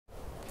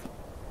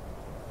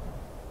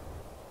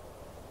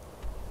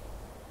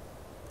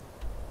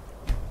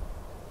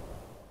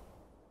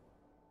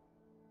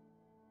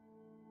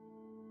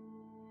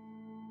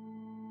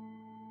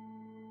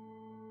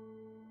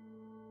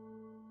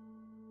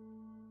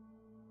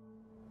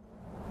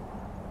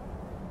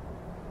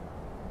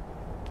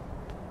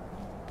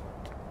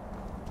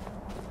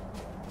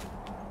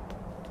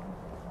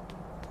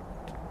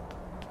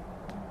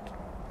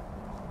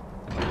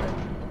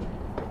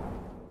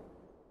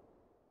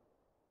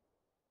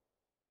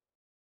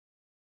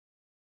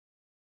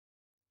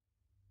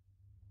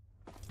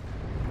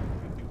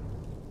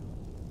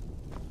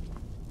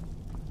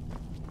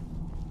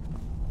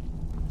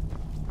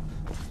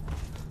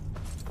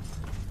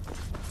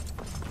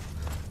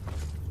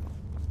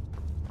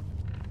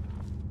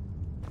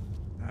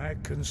I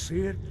can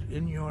see it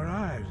in your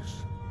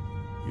eyes.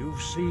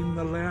 You've seen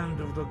the land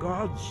of the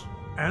gods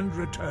and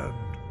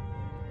returned.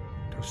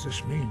 Does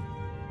this mean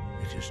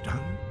it is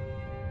done?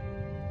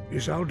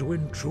 Is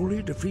Alduin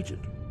truly defeated?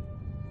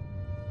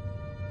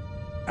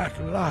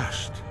 At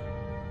last,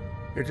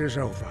 it is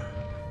over.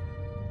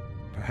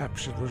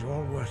 Perhaps it was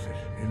all worth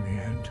it in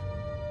the end.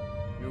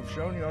 You've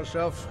shown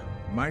yourself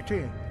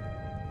mighty,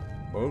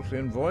 both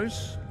in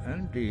voice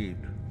and deed.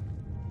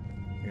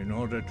 In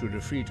order to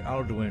defeat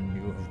Alduin,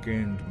 you have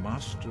gained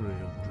mastery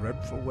of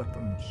dreadful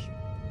weapons.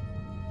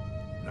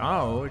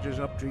 Now it is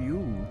up to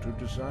you to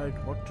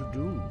decide what to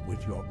do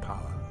with your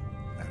power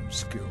and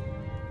skill.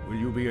 Will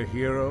you be a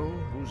hero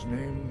whose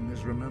name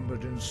is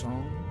remembered in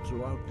song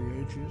throughout the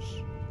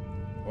ages?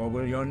 Or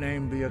will your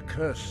name be a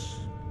curse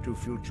to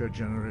future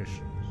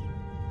generations?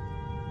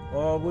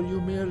 Or will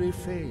you merely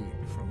fade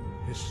from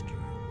history,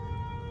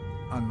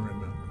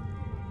 unremembered?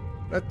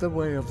 Let the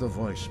way of the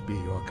voice be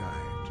your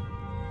guide,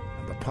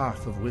 and the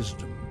path of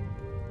wisdom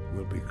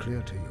will be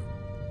clear to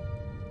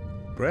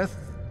you. Breath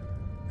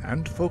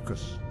and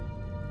focus,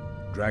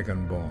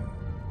 Dragonborn.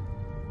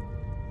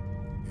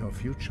 Your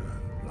future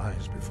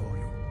lies before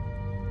you.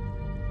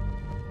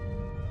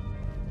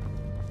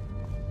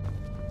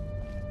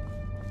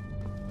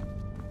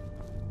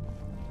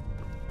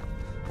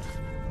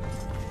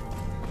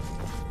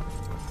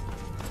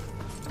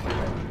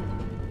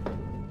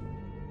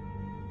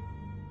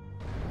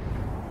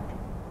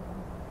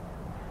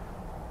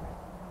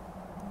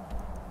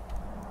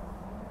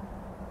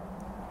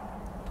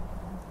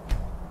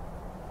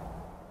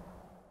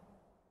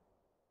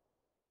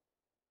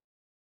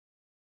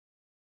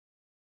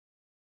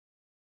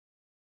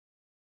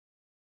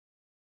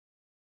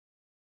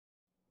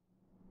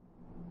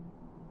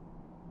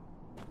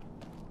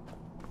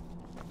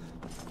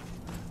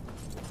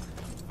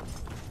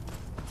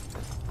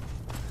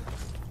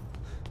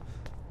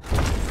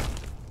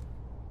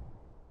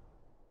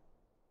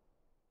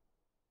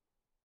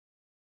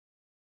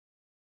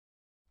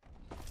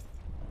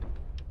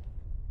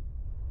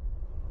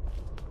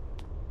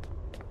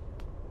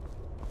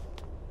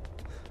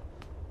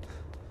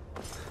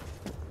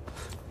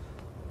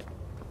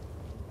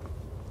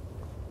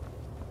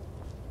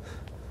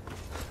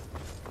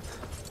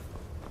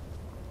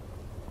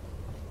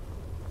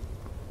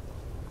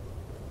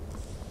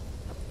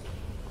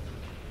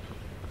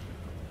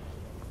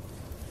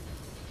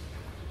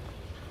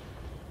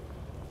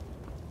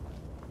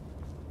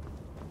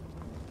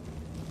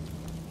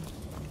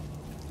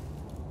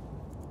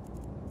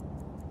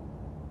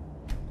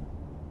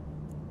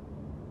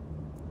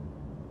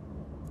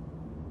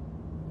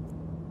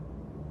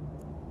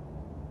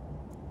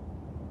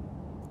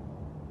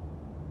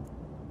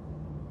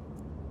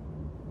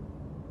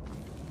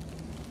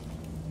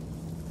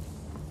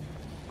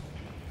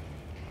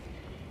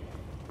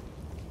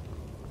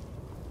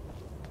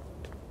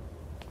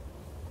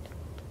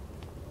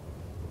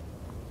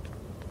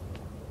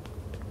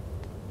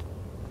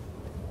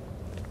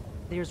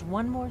 There's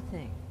one more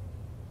thing.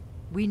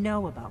 We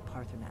know about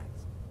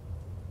Paarthurnax.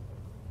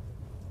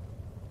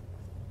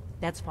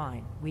 That's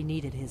fine. We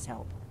needed his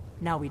help.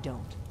 Now we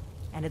don't.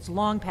 And it's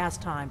long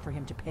past time for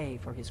him to pay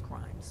for his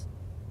crimes.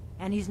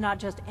 And he's not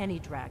just any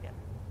dragon.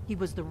 He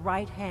was the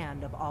right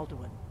hand of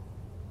Alduin.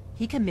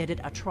 He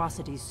committed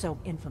atrocities so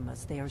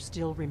infamous they are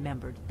still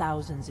remembered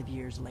thousands of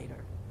years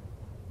later.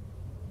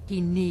 He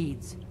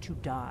needs to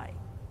die.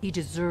 He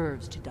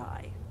deserves to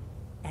die.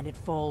 And it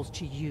falls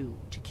to you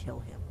to kill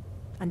him.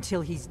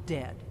 Until he's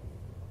dead.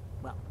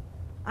 Well,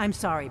 I'm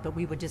sorry, but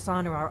we would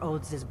dishonor our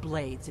oaths as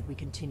blades if we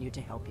continued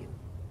to help you.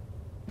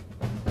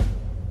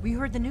 We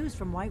heard the news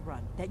from Whiterun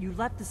that you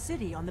left the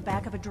city on the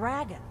back of a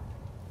dragon.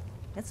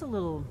 That's a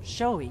little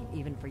showy,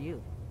 even for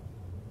you.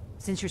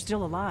 Since you're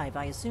still alive,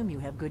 I assume you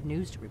have good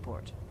news to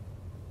report.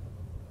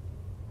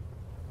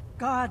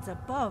 Gods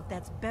above,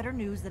 that's better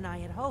news than I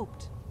had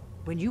hoped.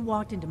 When you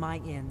walked into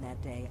my inn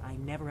that day, I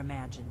never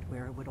imagined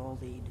where it would all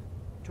lead.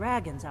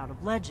 Dragons out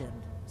of legend.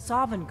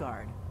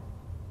 Sovngarde.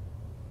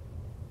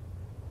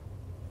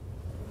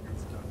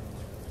 You've done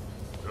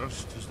it.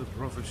 Just as the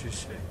prophecy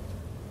said.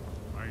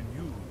 I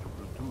knew you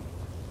could do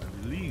it.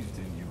 I believed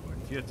in you,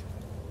 and yet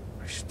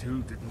I still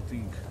didn't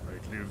think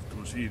I'd live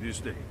to see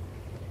this day.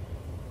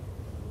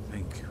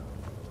 Thank you.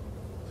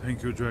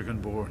 Thank you,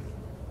 Dragonborn.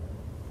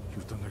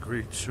 You've done a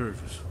great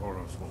service for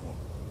us all.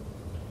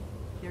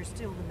 There's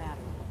still the matter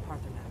of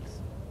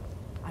Paarthurnax.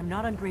 I'm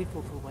not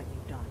ungrateful for what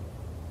you've done.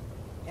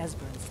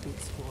 Esbern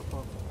speaks for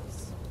both of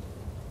us.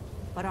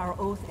 But our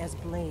oath as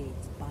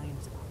blades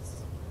binds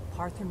us.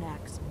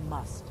 Paarthurnax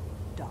must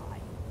die.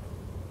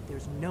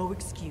 There's no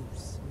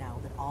excuse now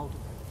that Alduin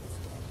is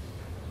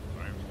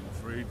dead. I'm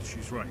afraid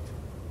she's right.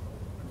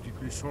 I'm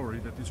deeply sorry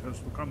that this has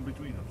to come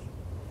between us.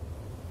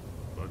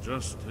 But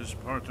just as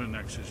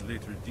Paarthurnax's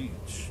later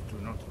deeds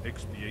do not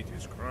expiate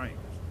his crimes,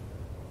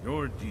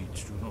 your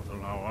deeds do not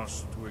allow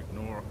us to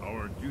ignore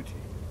our duty.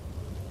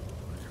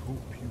 I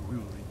hope you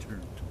will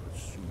return to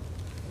us soon.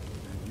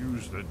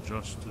 Use that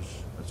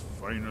justice has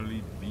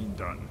finally been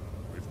done,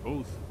 with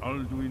both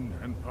Alduin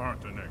and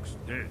Paarthurnax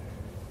dead.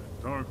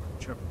 dark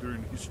chapter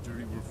in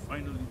history will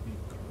finally be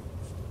closed.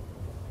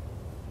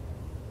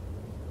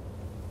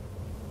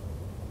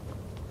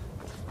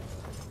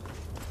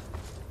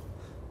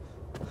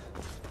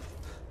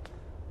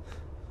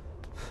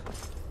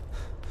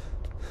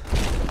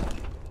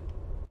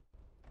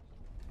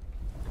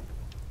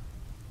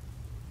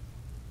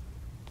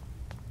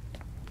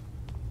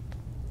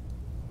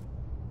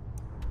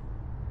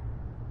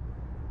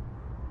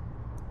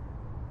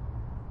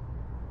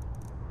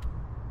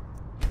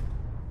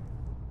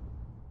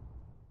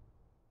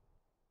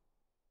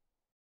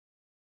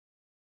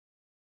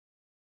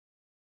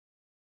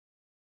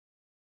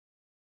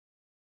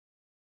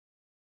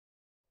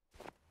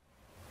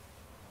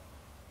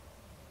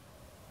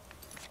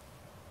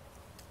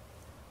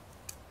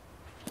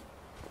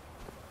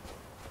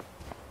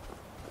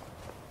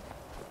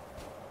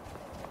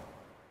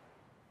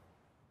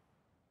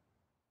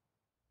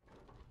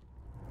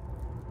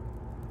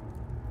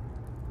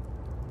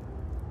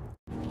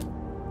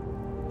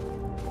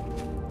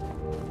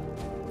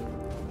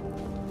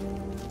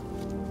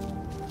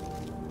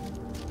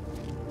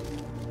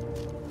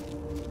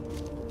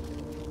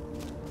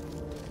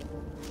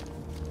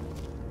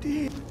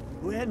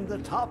 We're in the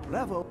top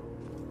level.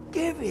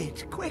 Give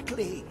it,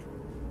 quickly.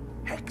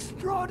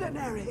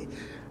 Extraordinary.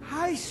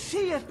 I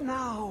see it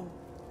now.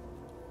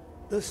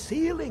 The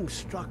ceiling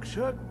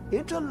structure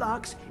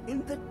interlocks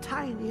in the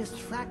tiniest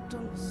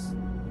fractals.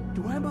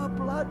 Dwemer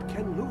blood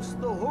can loose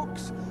the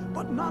hooks,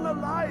 but none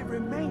alive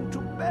remain to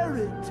bear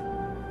it.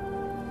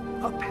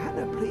 A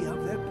panoply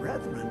of their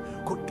brethren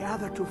could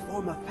gather to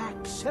form a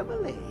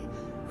facsimile.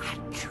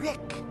 A trick.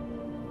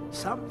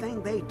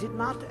 Something they did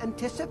not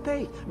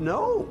anticipate.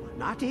 No,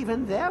 not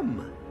even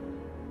them.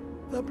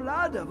 The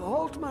blood of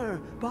Altmer,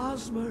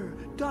 Bosmer,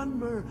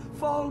 Dunmer,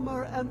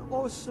 Falmer, and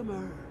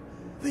Orsimer.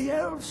 The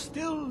elves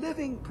still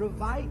living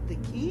provide the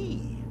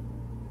key.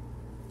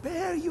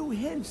 Bear you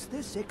hence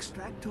this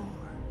extractor.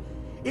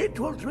 It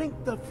will drink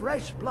the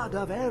fresh blood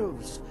of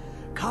elves.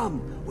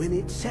 Come when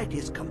its set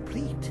is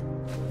complete.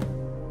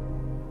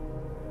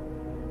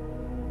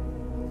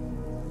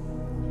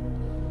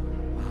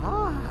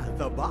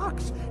 The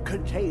box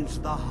contains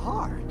the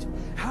heart,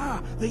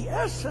 the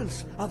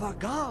essence of a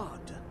god.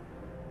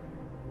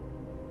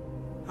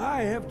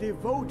 I have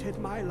devoted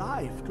my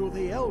life to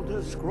the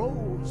Elder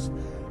Scrolls,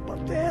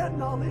 but their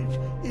knowledge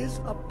is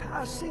a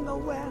passing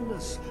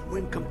awareness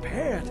when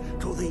compared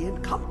to the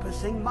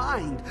encompassing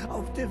mind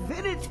of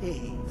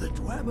divinity. The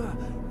Dwemer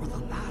were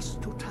the last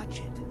to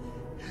touch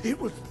it. It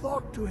was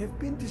thought to have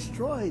been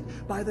destroyed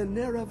by the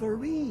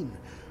Nerevarine,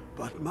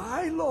 but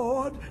my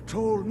lord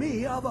told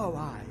me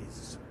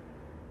otherwise.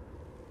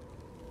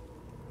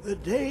 The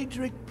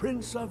Daedric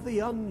Prince of the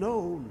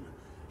Unknown,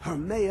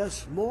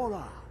 Hermaeus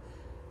Mora.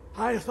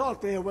 I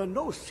thought there were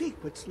no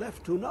secrets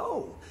left to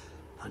know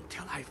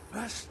until I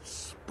first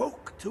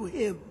spoke to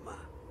him.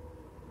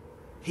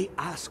 He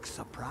asks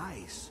a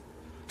price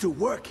to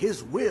work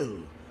his will.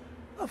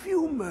 A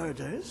few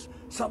murders,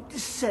 some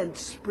dissent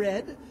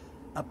spread,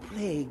 a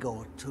plague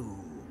or two,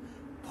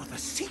 for the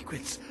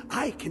secrets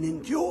I can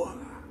endure.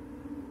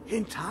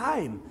 In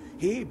time,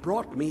 he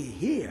brought me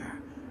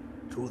here,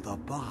 to the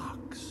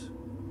box.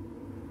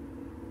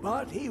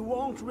 But he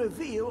won't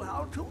reveal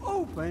how to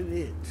open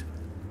it.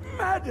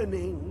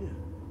 Maddening.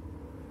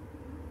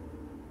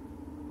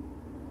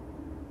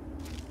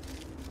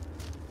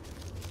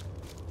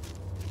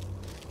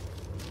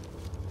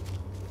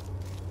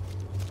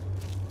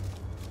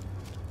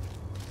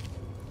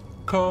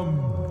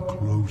 Come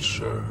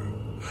closer,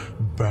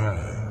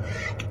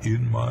 bask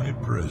in my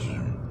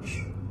presence.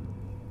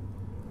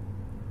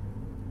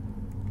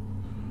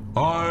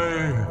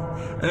 I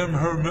am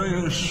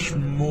Hermaeus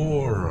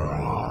Mora.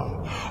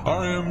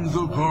 I am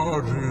the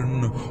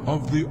guardian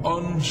of the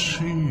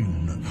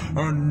unseen,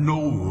 a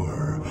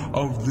knower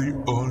of the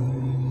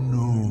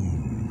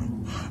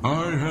unknown.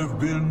 I have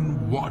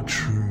been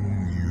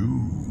watching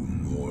you,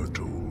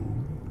 mortal.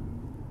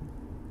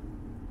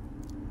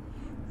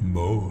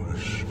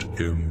 Most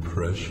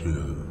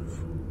impressive.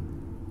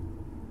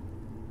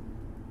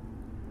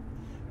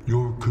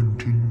 Your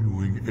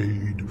continuing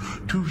aid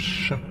to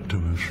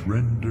Septimus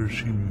renders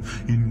him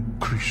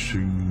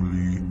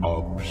increasingly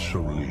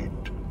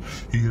obsolete.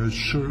 He has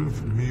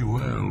served me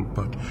well,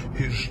 but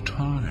his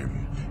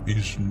time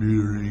is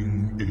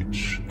nearing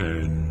its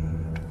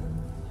end.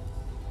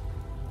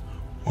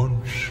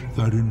 Once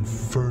that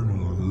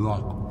infernal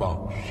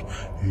lockbox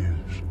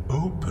is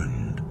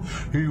opened,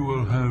 he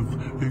will have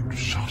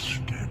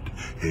exhausted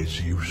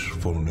his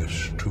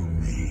usefulness to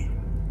me.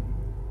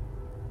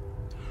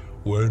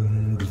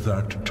 When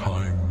that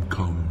time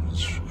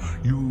comes,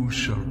 you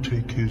shall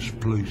take his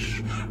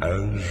place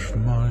as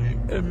my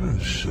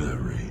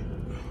emissary.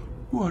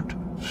 What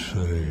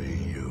say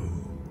you?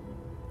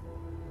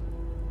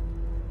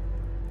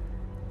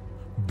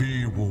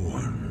 Be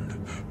warned,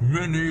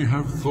 many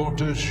have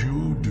thought as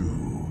you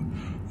do.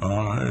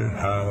 I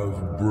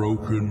have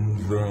broken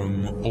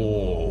them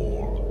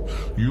all.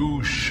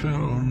 You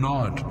shall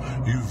not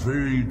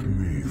evade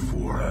me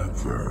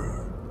forever.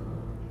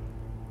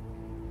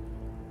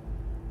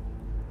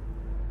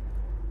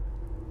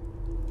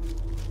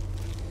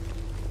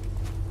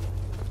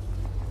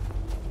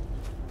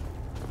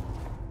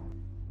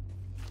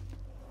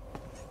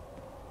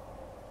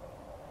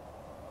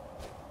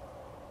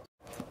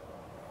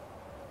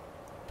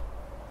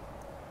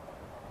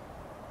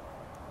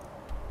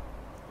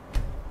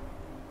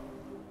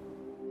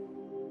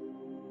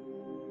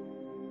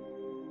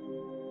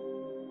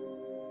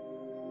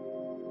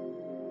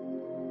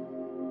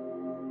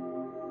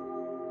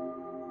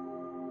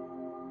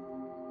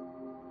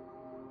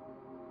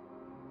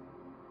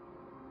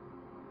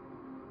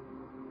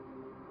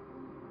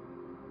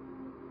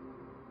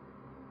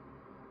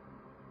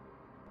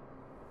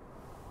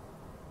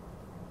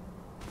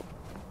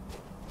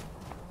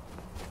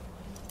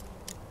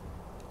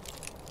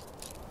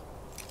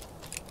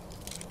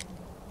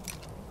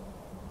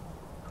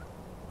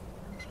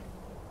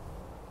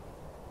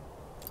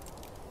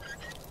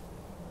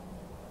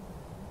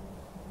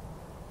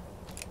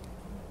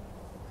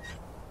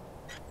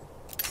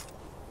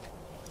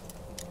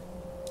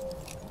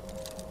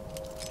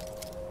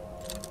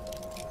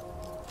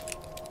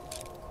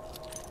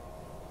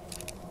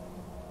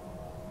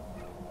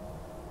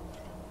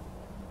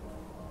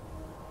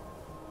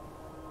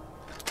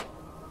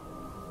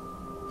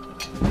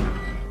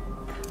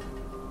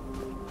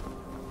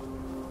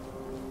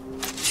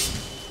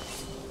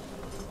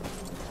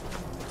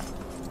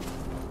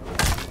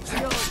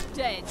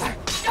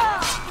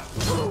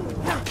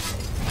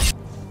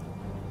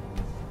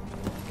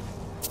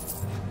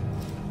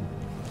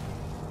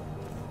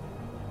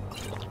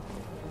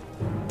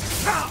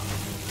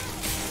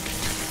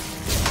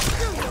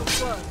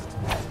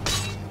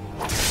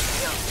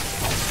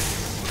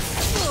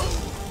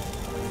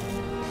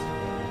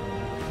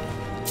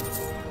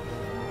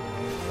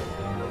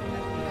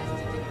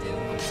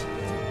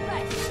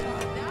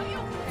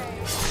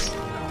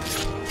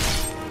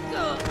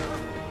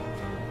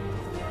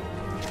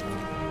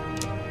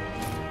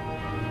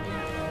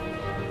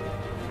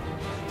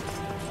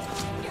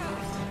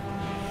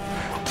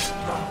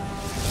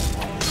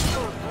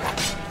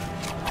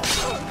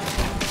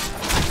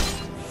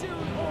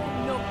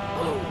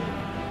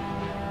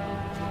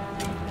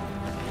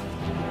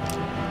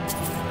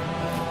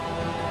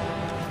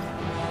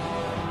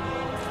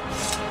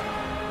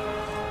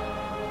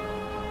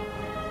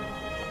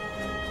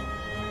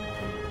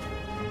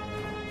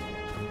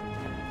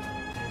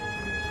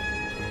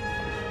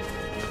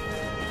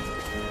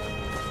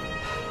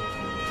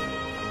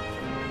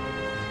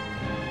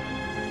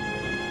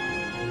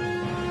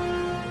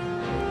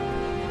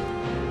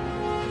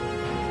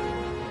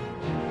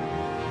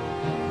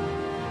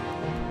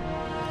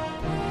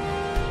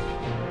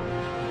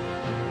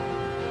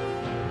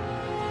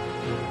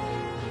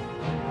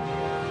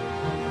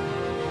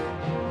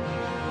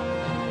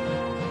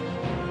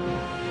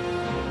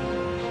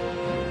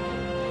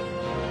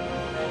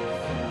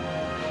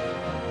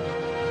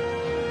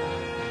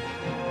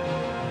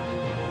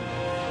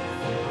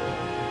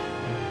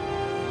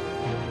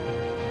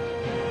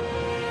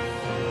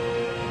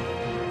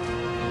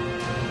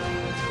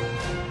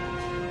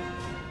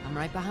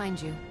 Right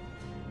behind you.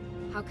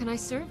 How can I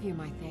serve you,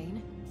 my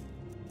Thane?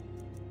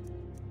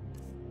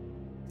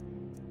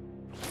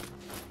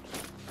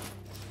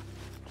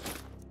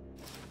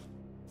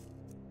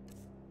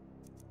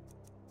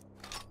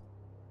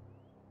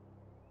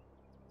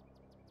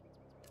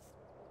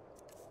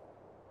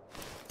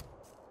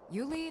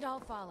 You lead, I'll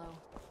follow.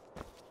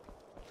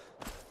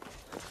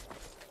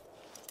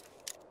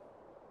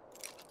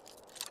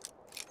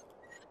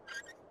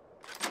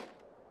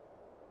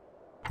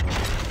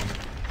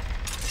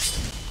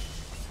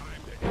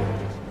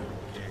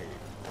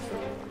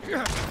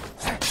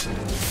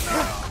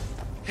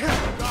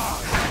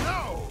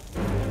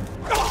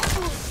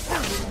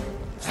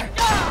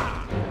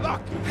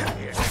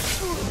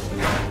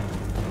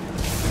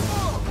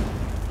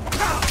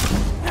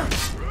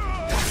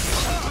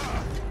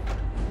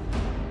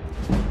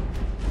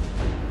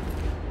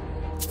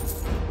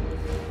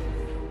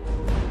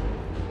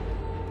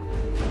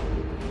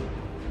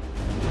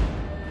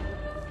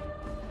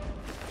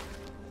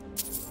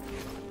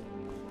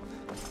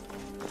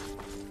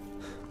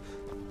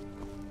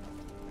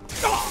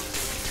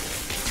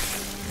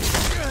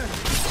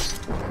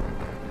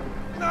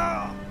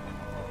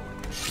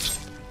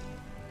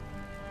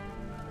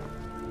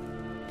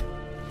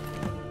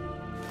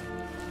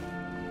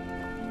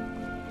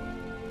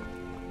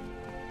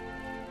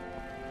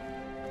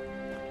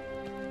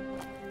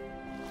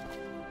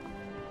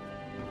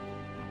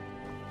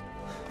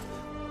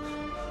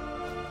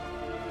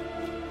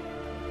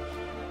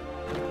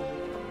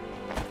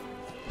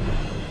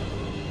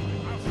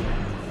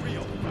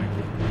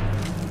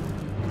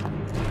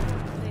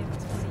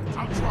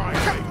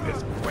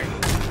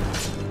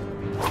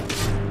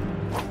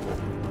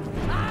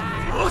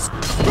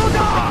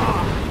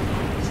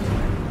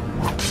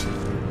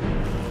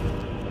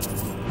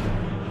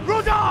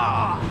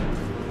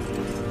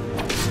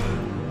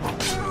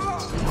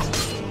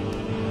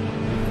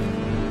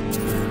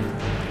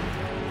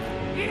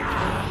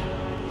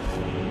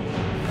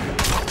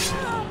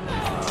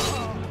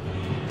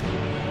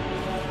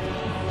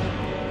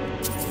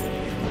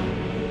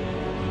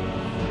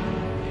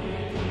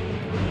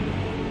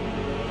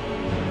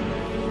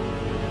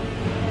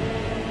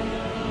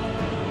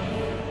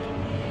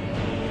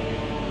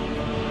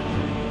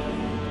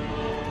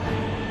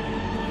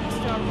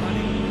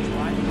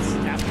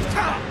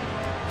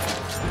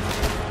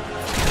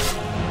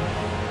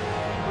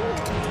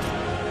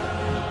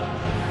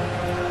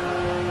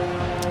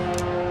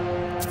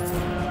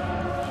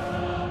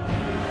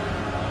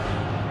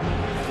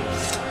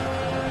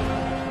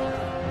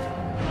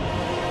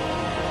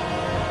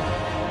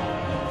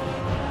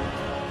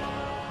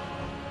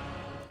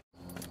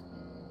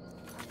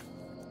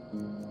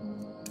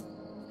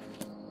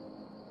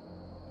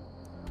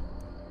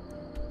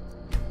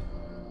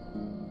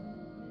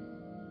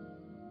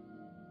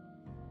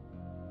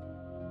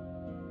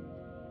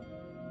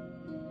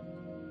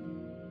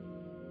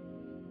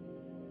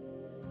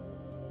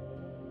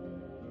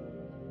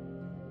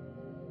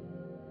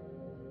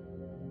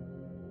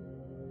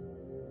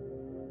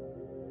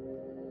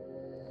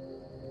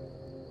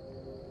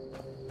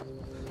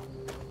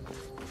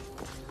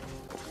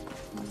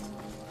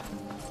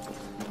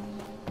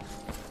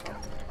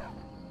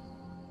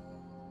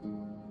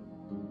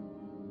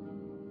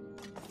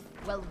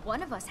 Well,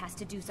 one of us has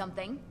to do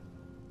something.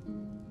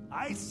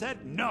 I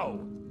said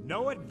no.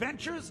 No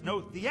adventures,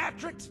 no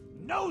theatrics,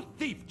 no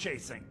thief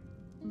chasing.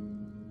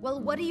 Well,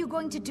 what are you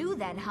going to do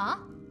then, huh?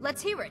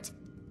 Let's hear it.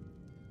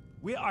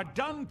 We are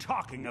done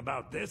talking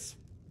about this.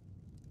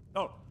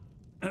 Oh,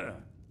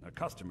 a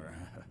customer.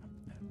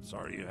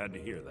 Sorry you had to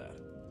hear that.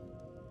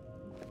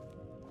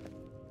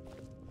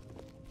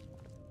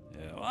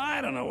 Yeah, well,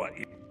 I don't know what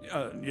you...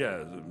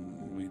 yeah,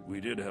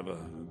 we did have a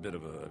bit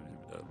of a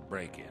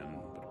break-in,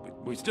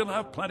 but we still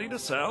have plenty to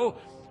sell.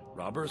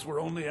 Robbers were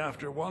only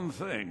after one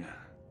thing.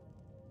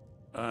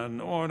 An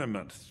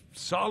ornament,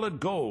 solid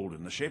gold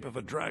in the shape of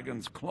a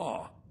dragon's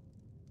claw.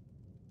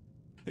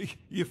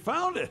 You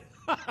found it!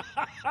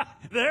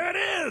 There it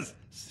is!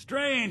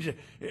 Strange.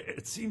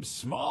 It seems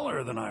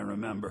smaller than I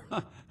remember.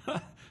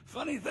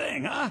 Funny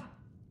thing, huh?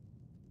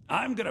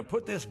 I'm gonna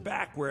put this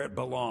back where it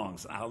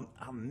belongs. I'll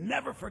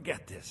never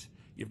forget this.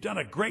 You've done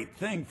a great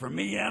thing for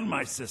me and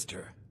my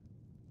sister.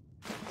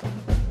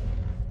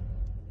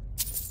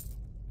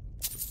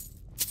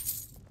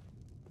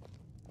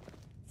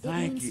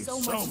 Thank you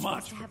so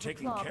much for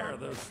taking care of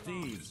those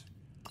thieves.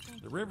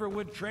 The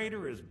Riverwood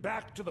Trader is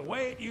back to the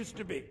way it used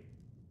to be.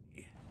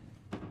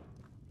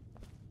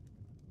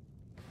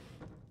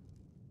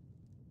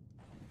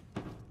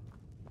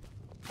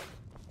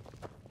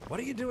 What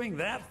are you doing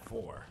that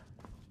for?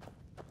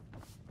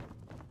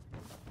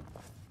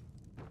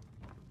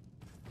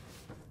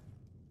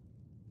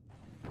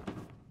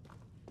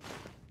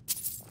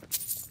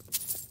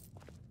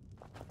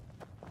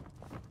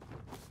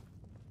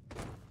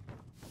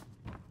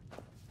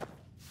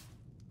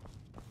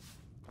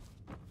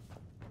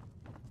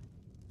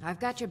 I've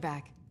got your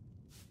back.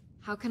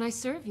 How can I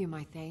serve you,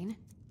 my Thane?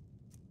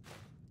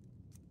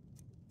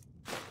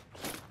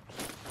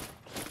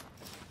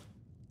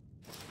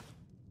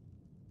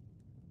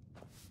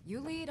 You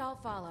lead, I'll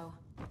follow.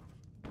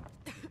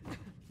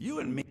 You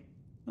and me.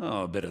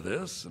 Oh, a bit of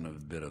this and a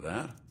bit of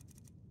that.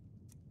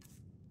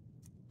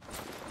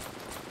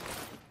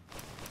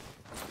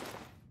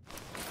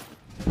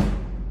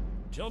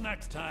 Till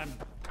next time.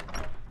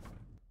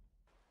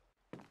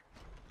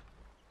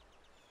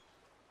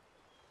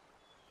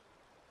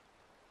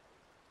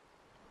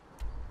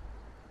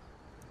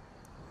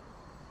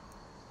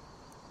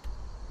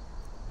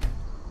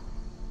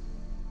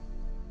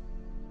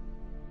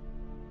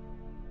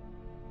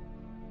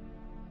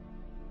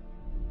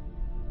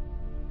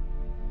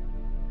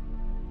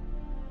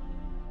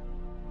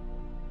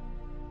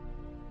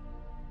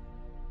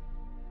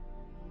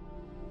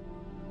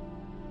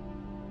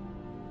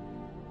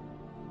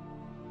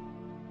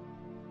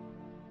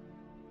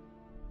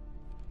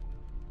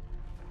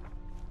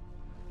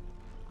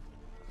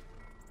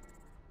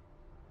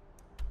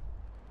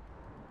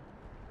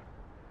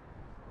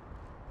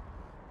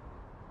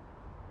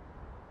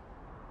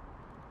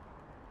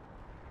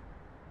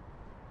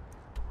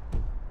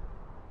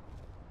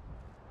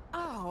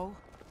 Oh.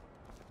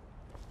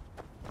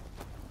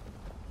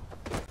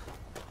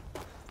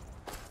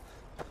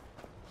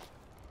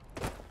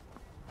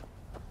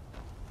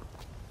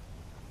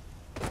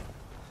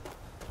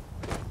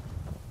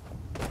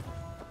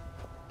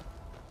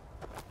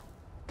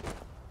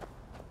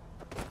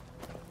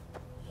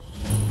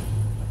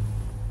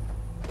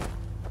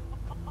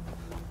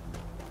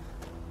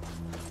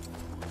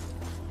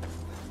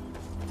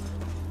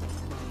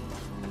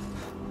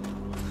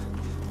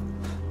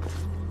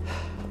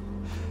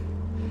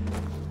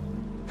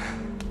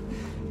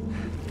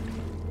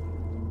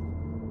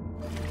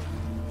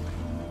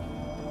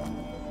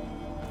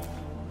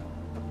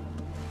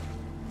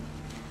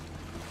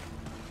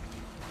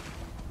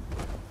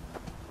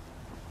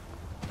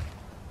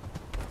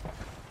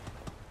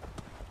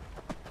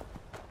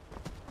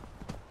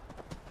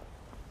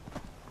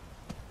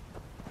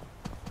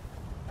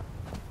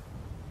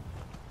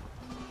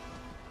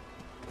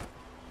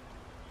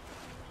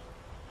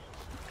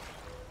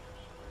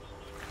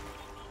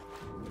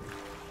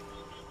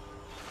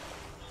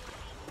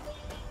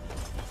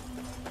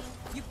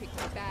 You picked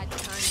a bad time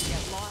to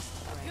get lost,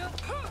 Greg.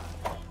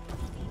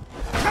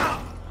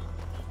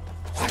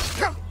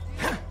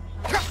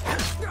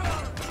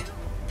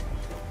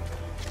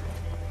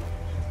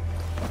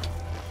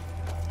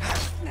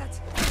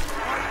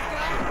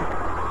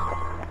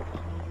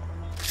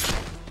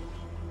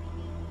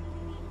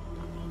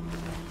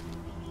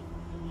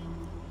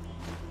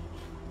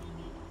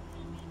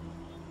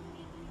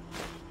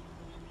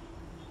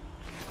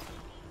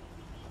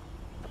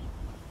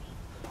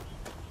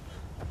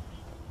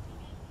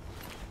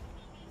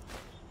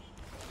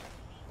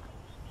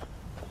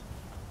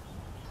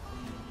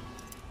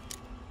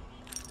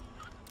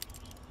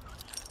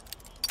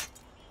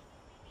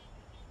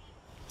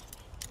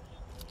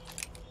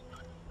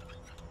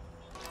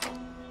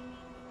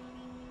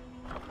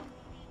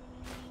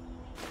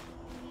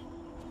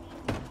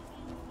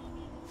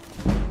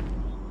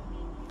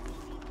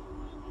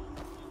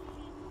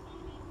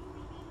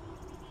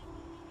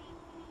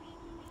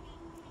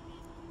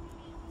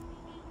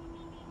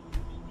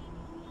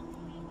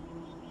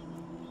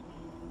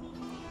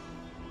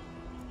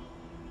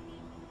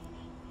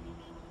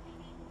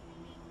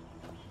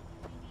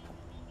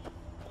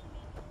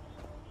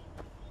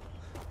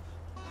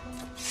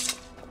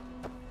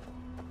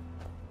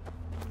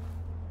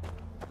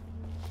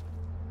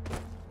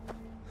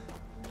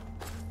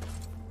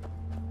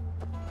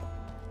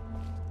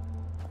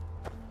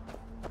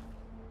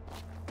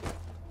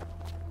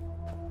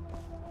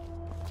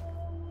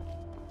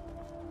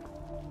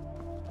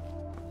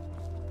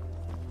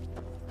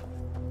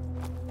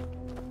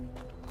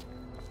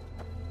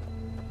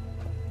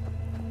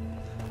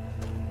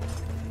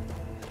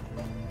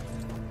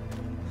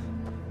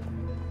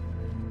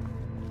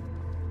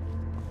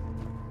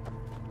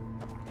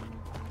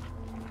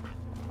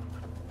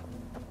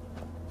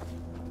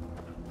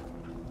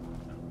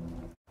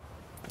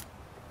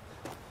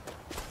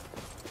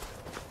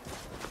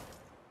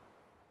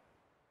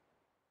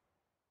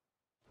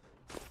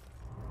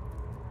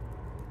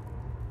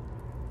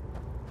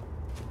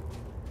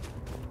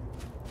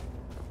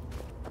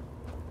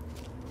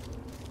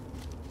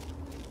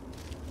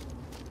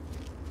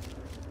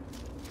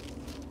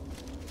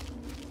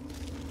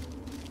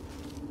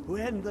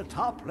 When the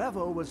top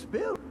level was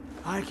built,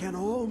 I can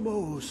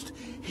almost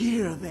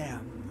hear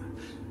them.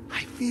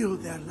 I feel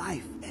their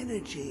life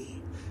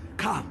energy.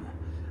 Come,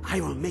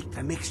 I will make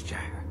the mixture.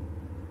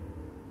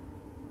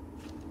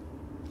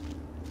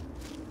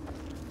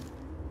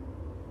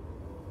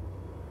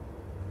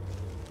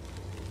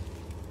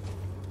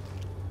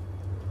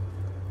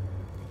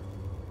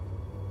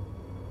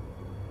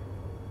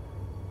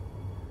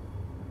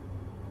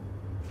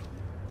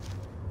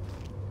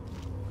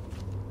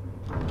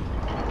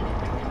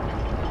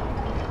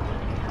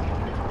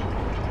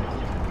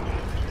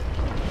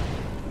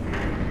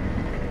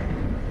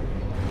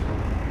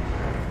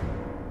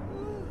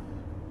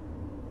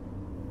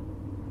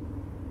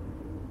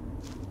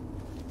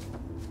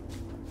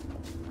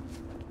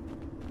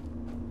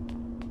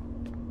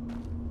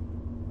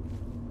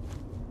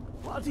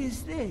 What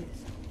is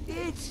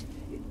this?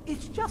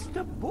 It's just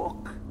a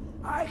book.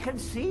 I can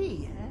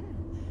see.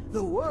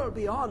 The world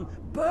beyond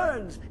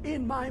burns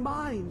in my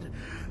mind.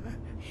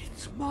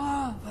 It's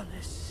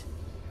marvelous.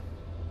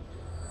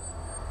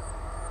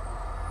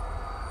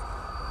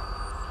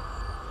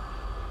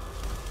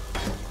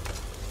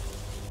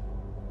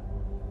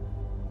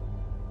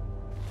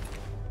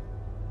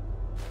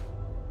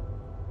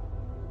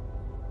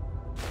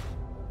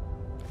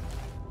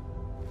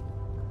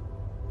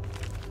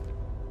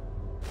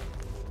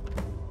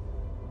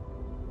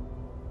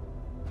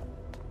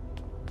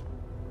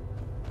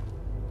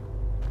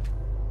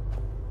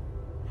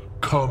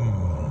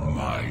 Come,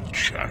 my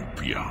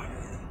champion.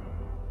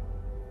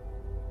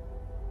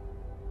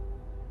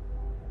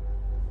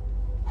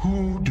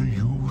 Who do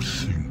you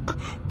think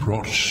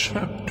brought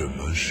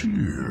Septimus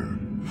here?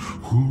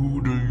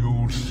 Who do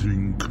you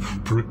think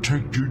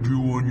protected you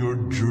on your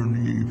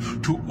journey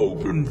to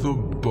open the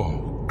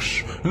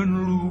box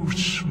and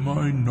loose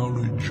my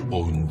knowledge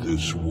on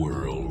this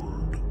world?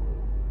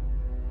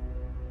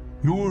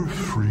 Your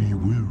free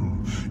will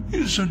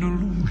is an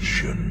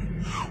illusion.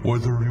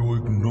 Whether you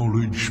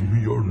acknowledge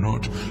me or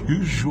not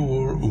is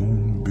your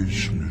own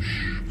business,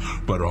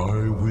 but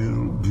I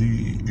will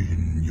be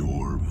in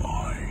your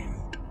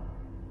mind.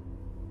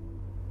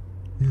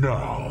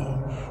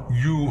 Now,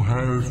 you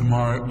have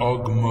my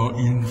Agma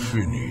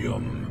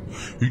Infinium.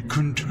 It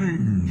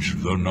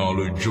contains the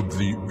knowledge of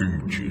the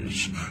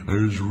ages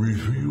as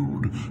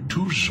revealed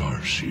to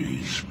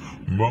Xarxes,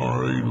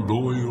 my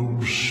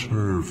loyal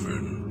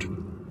servant.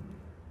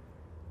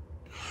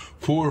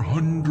 For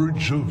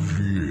hundreds of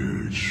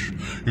years,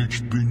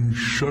 it's been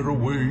shut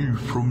away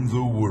from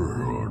the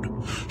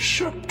world.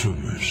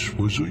 Septimus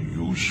was a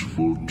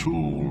useful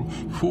tool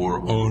for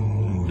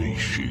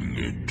unleashing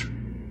it.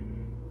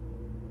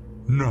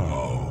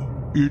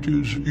 Now, it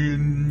is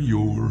in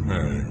your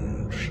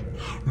hands.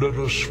 Let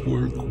us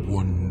work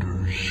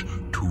wonders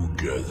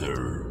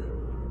together.